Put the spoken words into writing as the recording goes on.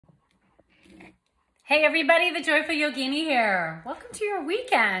Hey everybody, the Joyful Yogini here. Welcome to your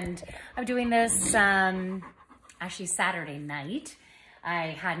weekend. I'm doing this actually Saturday night. I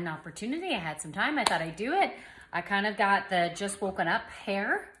had an opportunity, I had some time, I thought I'd do it. I kind of got the just woken up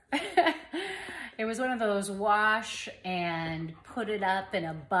hair. It was one of those wash and put it up in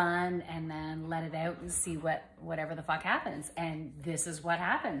a bun and then let it out and see whatever the fuck happens. And this is what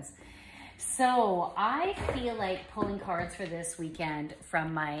happens. So I feel like pulling cards for this weekend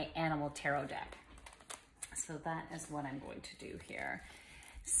from my Animal Tarot deck. So that is what I'm going to do here.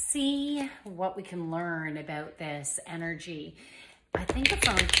 See what we can learn about this energy. I think it's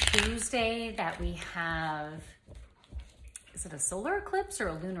on Tuesday that we have, is it a solar eclipse or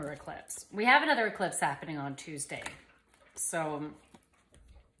a lunar eclipse? We have another eclipse happening on Tuesday. So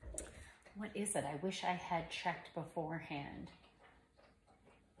what is it? I wish I had checked beforehand.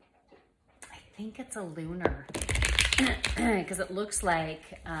 I think it's a lunar. Because it looks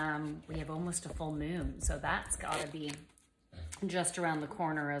like we have almost a full moon. So that's got to be just around the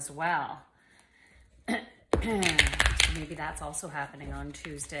corner as well. Maybe that's also happening on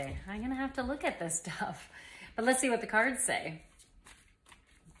Tuesday. I'm going to have to look at this stuff. But let's see what the cards say.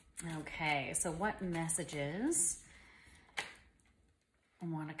 Okay, so what messages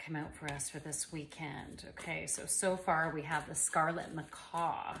want to come out for us for this weekend? Okay, so far we have the Scarlet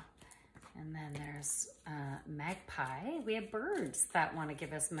Macaw. And then there's Magpie. We have birds that want to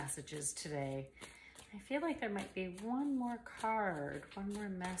give us messages today. I feel like there might be one more card, one more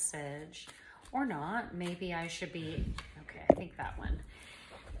message, or not. Maybe I should be, okay, I think that one.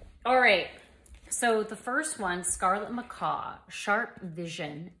 All right, so the first one, Scarlet Macaw, sharp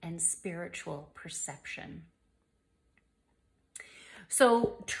vision and spiritual perception.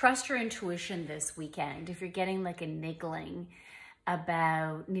 So trust your intuition this weekend. If you're getting like a niggling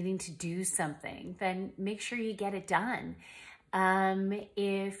about needing to do something, then make sure you get it done.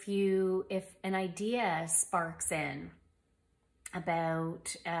 If an idea sparks in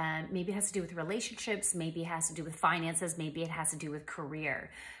about, maybe it has to do with relationships, maybe it has to do with finances, maybe it has to do with career,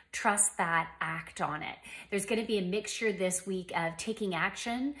 trust that, act on it. There's going to be a mixture this week of taking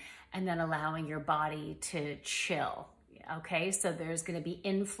action and then allowing your body to chill. Okay, so there's going to be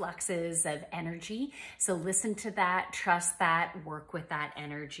influxes of energy. So listen to that, trust that, work with that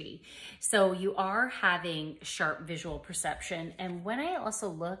energy. So you are having sharp visual perception. And when I also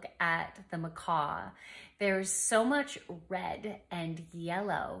look at the macaw, there's so much red and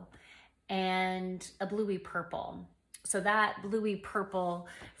yellow and a bluey purple. So that bluey purple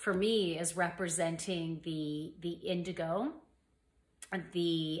for me is representing the indigo,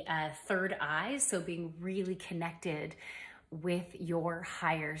 the third eye, so being really connected with your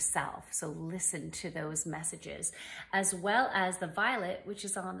higher self. So listen to those messages, as well as the violet, which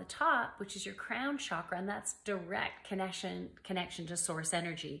is on the top, which is your crown chakra, and that's direct connection to source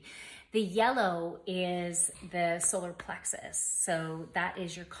energy. The yellow is the solar plexus. So that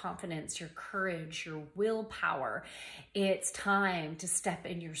is your confidence, your courage, your willpower. It's time to step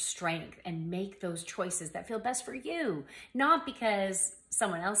in your strength and make those choices that feel best for you. Not because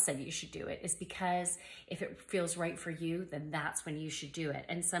someone else said you should do it. It's because if it feels right for you, then that's when you should do it.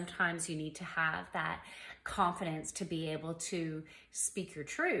 And sometimes you need to have that confidence to be able to speak your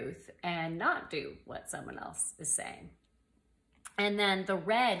truth and not do what someone else is saying. And then the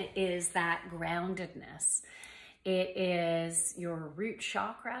red is that groundedness. It is your root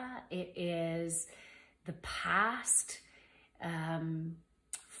chakra. It is the past,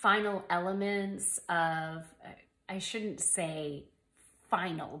 final elements of, I shouldn't say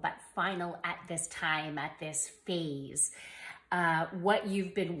final, but final at this time, at this phase, what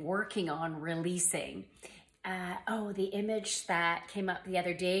you've been working on releasing. The image that came up the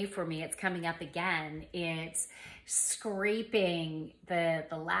other day for me, it's coming up again. It's scraping the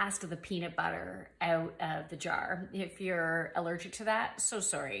last of the peanut butter out of the jar. If you're allergic to that, so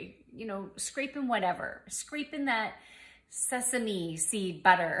sorry. You know, scraping whatever. Scraping that sesame seed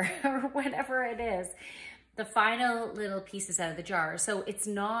butter or whatever it is. The final little pieces out of the jar. So it's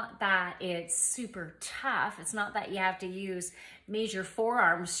not that it's super tough. It's not that you have to use major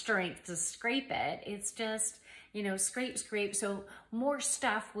forearm strength to scrape it. It's just, you know, scrape, scrape. So more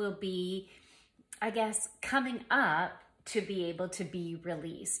stuff will be, I guess, coming up to be able to be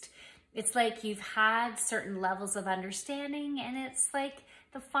released. It's like you've had certain levels of understanding, and it's like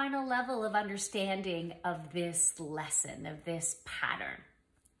the final level of understanding of this lesson, of this pattern.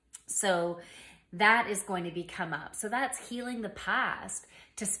 So that is going to be come up. So that's healing the past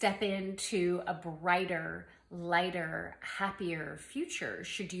to step into a brighter lighter, happier future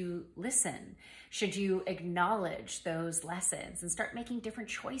should you listen? Should you acknowledge those lessons and start making different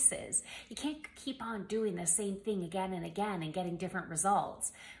choices? You can't keep on doing the same thing again and again and getting different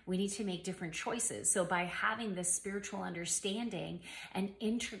results. We need to make different choices. So by having this spiritual understanding and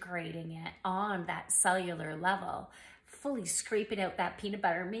integrating it on that cellular level, fully scraping out that peanut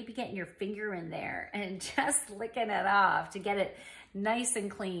butter, maybe getting your finger in there and just licking it off to get it nice and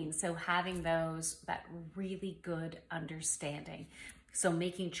clean. So having that really good understanding. So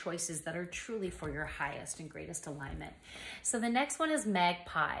making choices that are truly for your highest and greatest alignment. So the next one is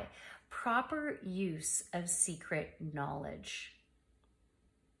Magpie, proper use of secret knowledge.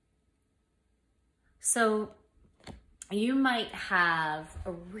 So you might have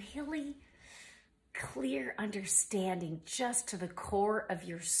a really clear understanding just to the core of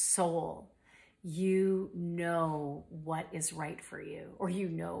your soul. You know what is right for you, or you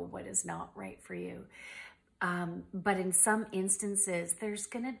know what is not right for you. But in some instances, there's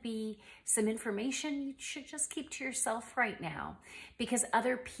going to be some information you should just keep to yourself right now, because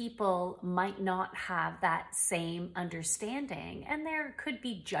other people might not have that same understanding, and there could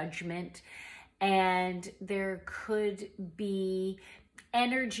be judgment, and there could be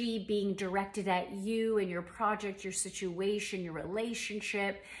energy being directed at you and your project, your situation, your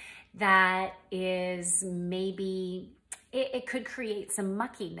relationship that is maybe... It could create some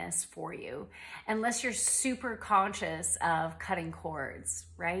muckiness for you unless you're super conscious of cutting cords,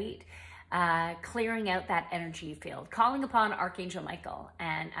 right? Clearing out that energy field, calling upon Archangel Michael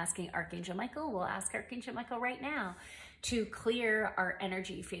and asking Archangel Michael, we'll ask Archangel Michael right now to clear our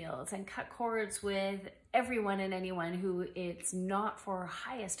energy fields and cut cords with everyone and anyone who it's not for our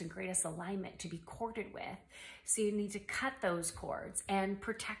highest and greatest alignment to be corded with. So you need to cut those cords and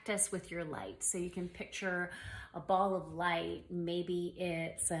protect us with your light. So you can picture a ball of light. Maybe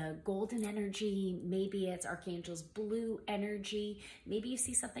it's a golden energy. Maybe it's Archangel's blue energy. Maybe you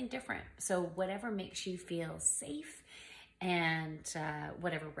see something different. So whatever makes you feel safe and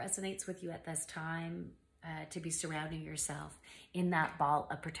whatever resonates with you at this time, to be surrounding yourself in that ball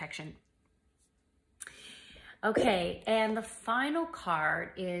of protection. Okay, and the final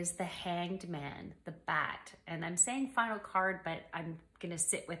card is the Hanged Man, the bat. And I'm saying final card, but I'm going to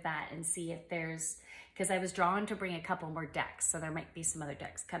sit with that and see if there's, because I was drawn to bring a couple more decks, so there might be some other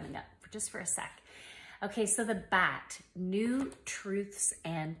decks coming up just for a sec. Okay, so the bat, new truths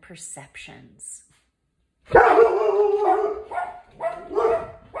and perceptions.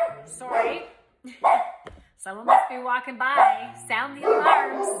 Sorry. Someone must be walking by. Sound the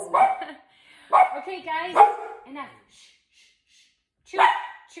alarms. Okay, guys. Enough. Shh, shh, shh. Chewy,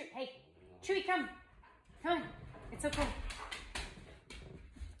 shoot. Hey, Chewy, come. Come on. It's okay.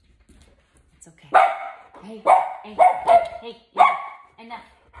 It's okay. Hey, hey, hey, hey. Enough.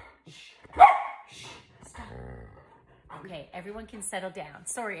 Shh, shh. Stop. Okay, everyone can settle down.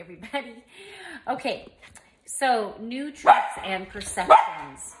 Sorry, everybody. Okay, so new truths and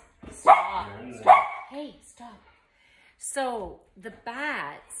perceptions. Stop. Stop. Hey, stop. So the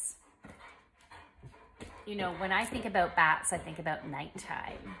bats, you know, when I think about bats, I think about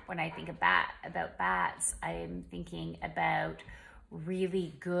nighttime. When I think about bats, I'm thinking about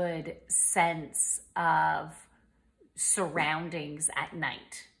really good sense of surroundings at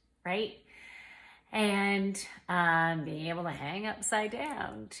night, right? And being able to hang upside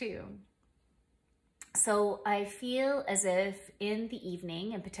down too. So I feel as if in the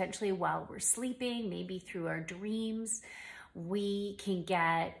evening and potentially while we're sleeping, maybe through our dreams, we can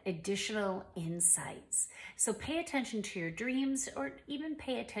get additional insights. So pay attention to your dreams, or even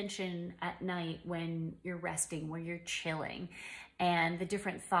pay attention at night when you're resting, when you're chilling, and the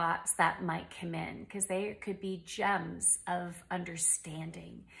different thoughts that might come in, because they could be gems of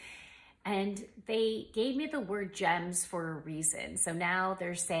understanding. And they gave me the word gems for a reason. So now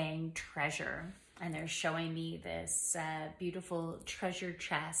they're saying treasure. And they're showing me this beautiful treasure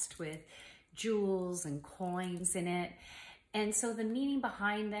chest with jewels and coins in it. And so the meaning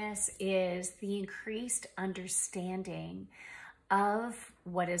behind this is the increased understanding of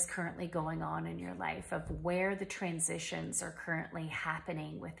what is currently going on in your life, of where the transitions are currently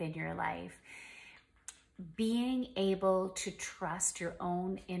happening within your life. Being able to trust your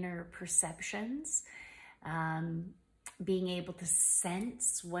own inner perceptions, being able to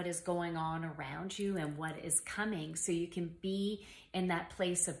sense what is going on around you and what is coming, so you can be in that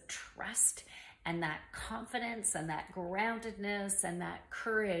place of trust and that confidence and that groundedness and that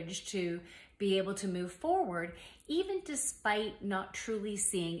courage to be able to move forward, even despite not truly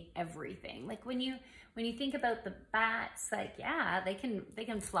seeing everything. Like when When you think about the bats, like, yeah, they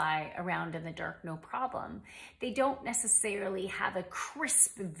can fly around in the dark, no problem. They don't necessarily have a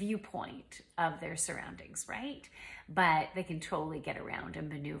crisp viewpoint of their surroundings, right? But they can totally get around and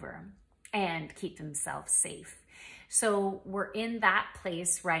maneuver and keep themselves safe. So we're in that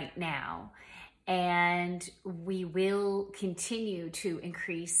place right now, and we will continue to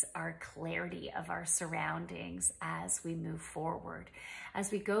increase our clarity of our surroundings as we move forward.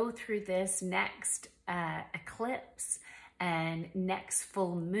 As we go through this next eclipse and next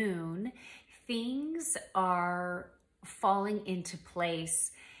full moon, things are falling into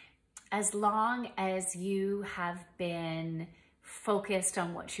place as long as you have been focused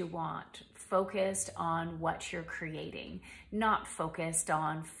on what you want, focused on what you're creating, not focused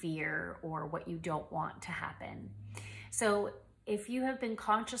on fear or what you don't want to happen. So if you have been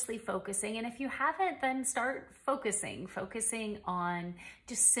consciously focusing, and if you haven't, then start focusing on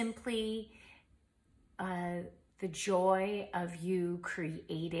just simply the joy of you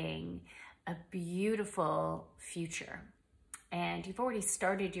creating a beautiful future. And you've already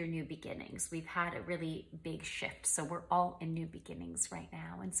started your new beginnings. We've had a really big shift. So we're all in new beginnings right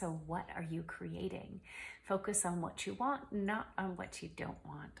now. And so what are you creating? Focus on what you want, not on what you don't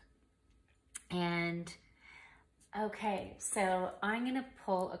want. And okay, so I'm going to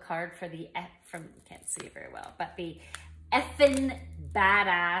pull a card for can't see it very well, but the Effin'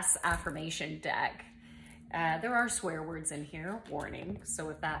 Badass Affirmation deck. There are swear words in here, warning. So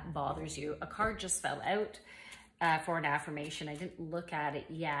if that bothers you, a card just fell out for an affirmation. I didn't look at it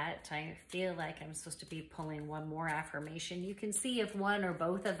yet. I feel like I'm supposed to be pulling one more affirmation. You can see if one or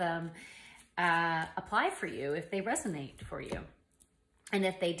both of them apply for you, if they resonate for you. And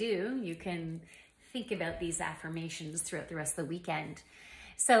if they do, you can think about these affirmations throughout the rest of the weekend.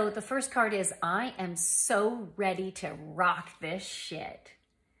 So the first card is, I am so ready to rock this shit.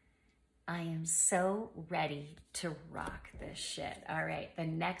 I am so ready to rock this shit. All right, the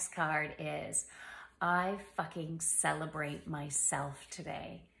next card is, I fucking celebrate myself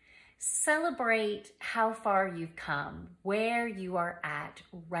today. Celebrate how far you've come, where you are at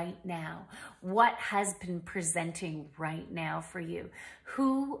right now, what has been presenting right now for you.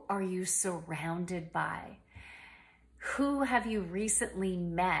 Who are you surrounded by? Who have you recently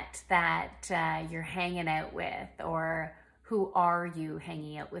met that you're hanging out with, or who are you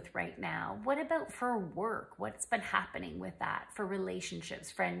hanging out with right now? What about for work? What's been happening with that? For relationships,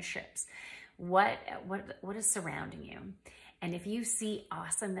 friendships? What is surrounding you? And if you see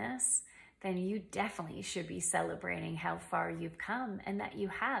awesomeness, then you definitely should be celebrating how far you've come and that you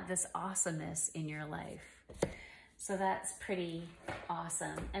have this awesomeness in your life. So that's pretty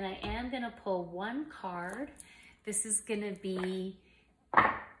awesome. And I am going to pull one card. This is going to be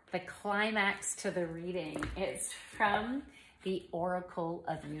the climax to the reading. It's from the Oracle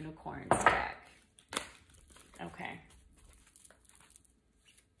of Unicorns deck. Okay.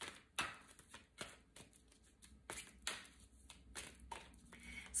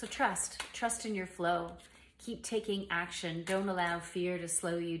 So trust in your flow. Keep taking action. Don't allow fear to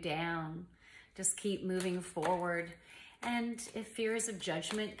slow you down. Just keep moving forward. And if fears of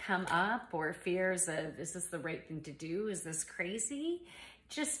judgment come up, or fears of, is this the right thing to do? Is this crazy?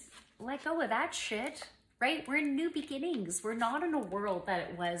 Just let go of that shit, right? We're in new beginnings. We're not in a world that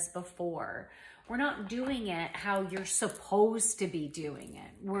it was before. We're not doing it how you're supposed to be doing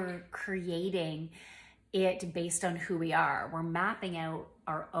it. We're creating it based on who we are. We're mapping out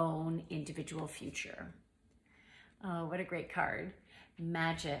our own individual future. Oh, what a great card.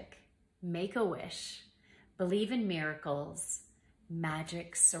 Magic. Make a wish. Believe in miracles.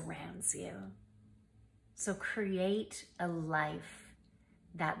 Magic surrounds you. So create a life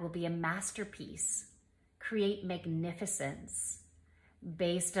that will be a masterpiece. Create magnificence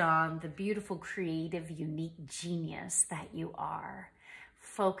based on the beautiful, creative, unique genius that you are.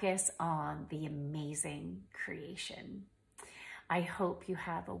 Focus on the amazing creation. I hope you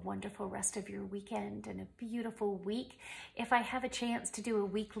have a wonderful rest of your weekend and a beautiful week. If I have a chance to do a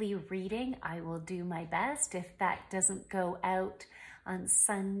weekly reading, I will do my best. If that doesn't go out on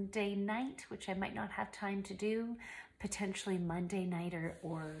Sunday night, which I might not have time to do, potentially Monday night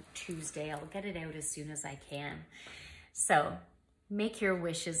or Tuesday. I'll get it out as soon as I can. So make your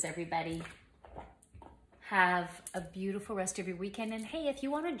wishes, everybody. Have a beautiful rest of your weekend. And hey, if you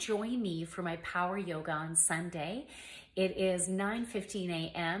want to join me for my power yoga on Sunday, it is 9:15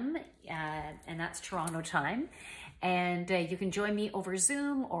 a.m. And that's Toronto time. And you can join me over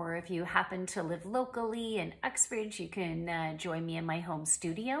Zoom, or if you happen to live locally in Uxbridge, you can join me in my home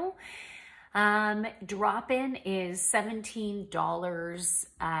studio. Drop-in is $17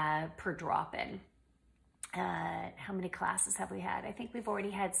 per drop-in. How many classes have we had? I think we've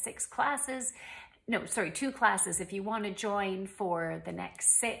already had 6 classes. no, sorry, 2 classes. If you want to join for the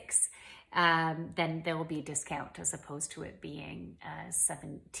next 6, then there will be a discount as opposed to it being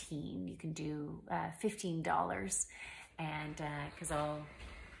 17. You can do $15, and because I'll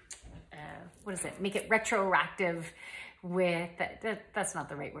what is it? Make it retroactive with that's not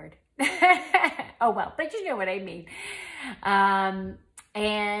the right word. Oh well, but you know what I mean.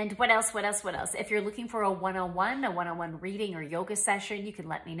 And what else? If you're looking for a one-on-one reading or yoga session, you can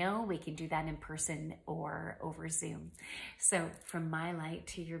let me know. We can do that in person or over Zoom. So from my light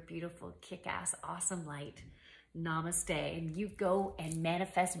to your beautiful, kick-ass, awesome light, namaste. And you go and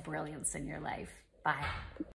manifest brilliance in your life. Bye.